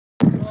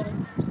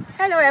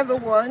Hello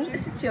everyone,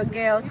 this is your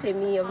girl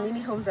Temi of Mini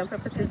Homes and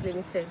Properties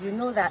Limited. You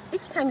know that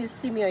each time you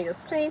see me on your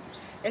screen,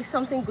 there's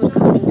something good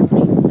coming your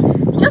way.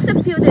 Just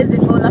a few days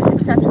ago, last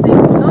week Saturday,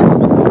 we launched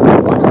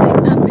one of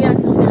the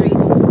Ambiance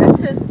series, that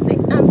is the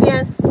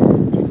Ambiance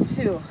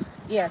 2.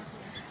 Yes,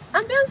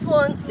 Ambiance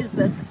 1 is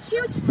a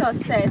huge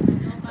success,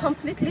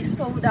 completely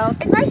sold out.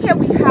 And right here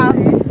we have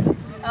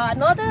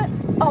another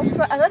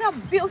offer, another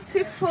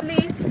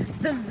beautifully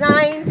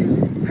designed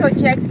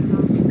project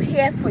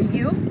here for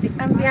you, the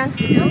Ambiance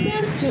 2.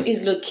 Ambiance 2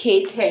 is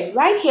located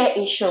right here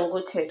in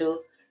Shongotedo,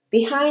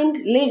 behind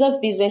Lagos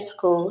Business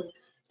School,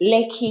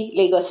 Lekki,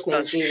 Lagos,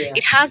 Nigeria.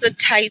 It has a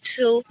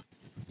title,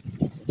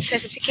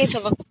 Certificate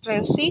of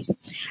Occupancy,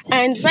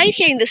 and right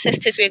here in this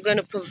estate we're going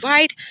to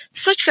provide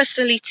such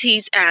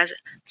facilities as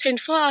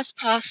 24 hours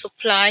power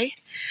supply,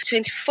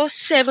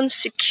 24/7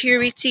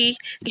 security,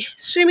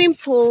 swimming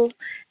pool,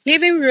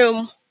 living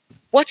room,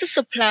 water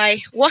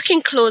supply,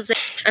 walk-in closet,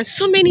 and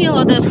so many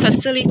other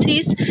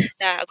facilities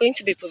that are going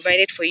to be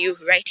provided for you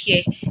right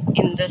here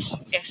in this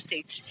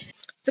estate.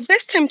 The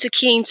best time to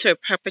key into a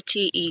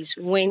property is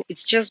when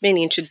it's just been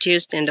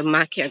introduced in the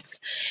market,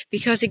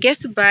 because you get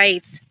to buy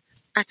it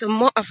at a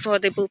more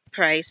affordable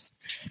price,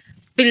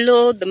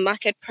 below the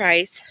market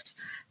price.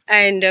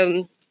 And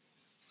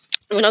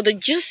one of the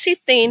juicy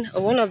thing,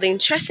 or one of the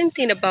interesting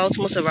thing about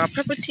most of our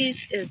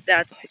properties is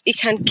that it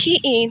can key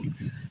in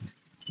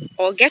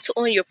or get to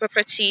own your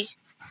property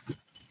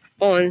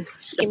on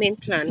payment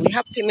plan. We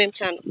have payment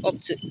plan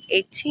up to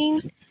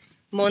 18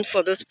 months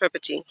for this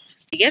property.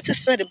 You get to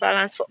spread the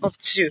balance for up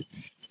to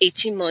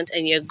 18 months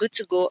and you're good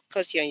to go,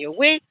 because you're on your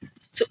way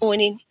to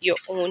owning your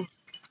own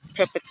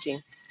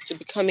property, to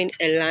becoming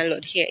a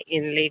landlord here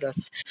in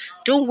Lagos.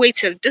 Don't wait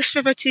till this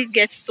property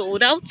gets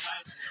sold out,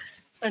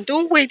 and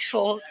don't wait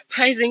for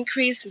price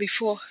increase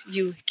before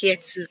you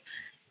get to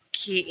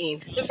key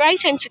in. The right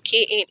time to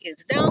key in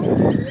is now.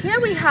 Here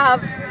we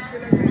have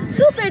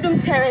 2-bedroom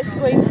terrace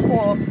going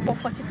for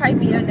 45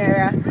 million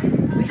naira.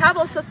 We have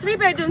also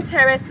 3-bedroom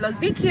terrace plus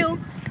BQ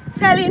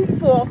selling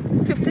for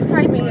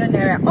 55 million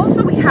naira.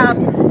 Also we have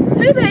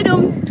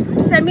 3-bedroom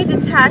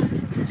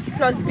semi-detached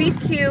plus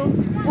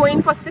BQ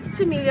going for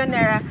 60 million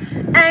naira,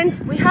 and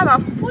we have a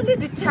fully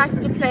detached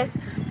duplex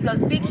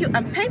plus BQ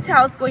and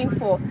penthouse going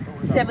for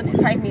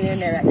 75 million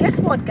naira. Guess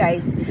what,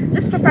 guys?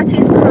 This property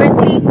is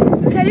currently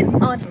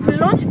selling on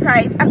launch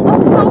price, and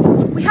also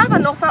we have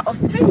an offer of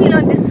 3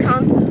 million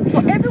discount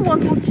for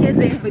everyone who keys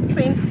in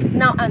between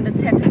now and the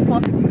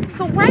 31st.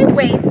 So why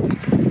wait?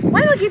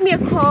 Why not give me a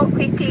call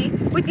quickly?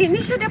 With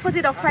initial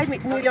deposit of 5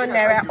 million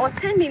naira or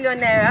 10 million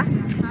naira,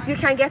 you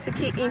can get to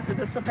key into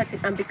this property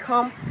and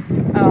become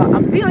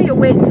and be on your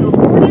way to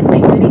owning a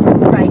unique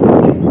right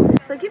here.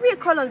 So give me a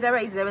call on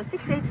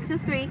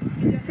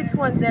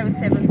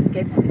 080-6823-6107 to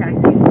get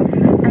started.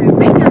 I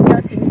remain your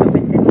girl, Team.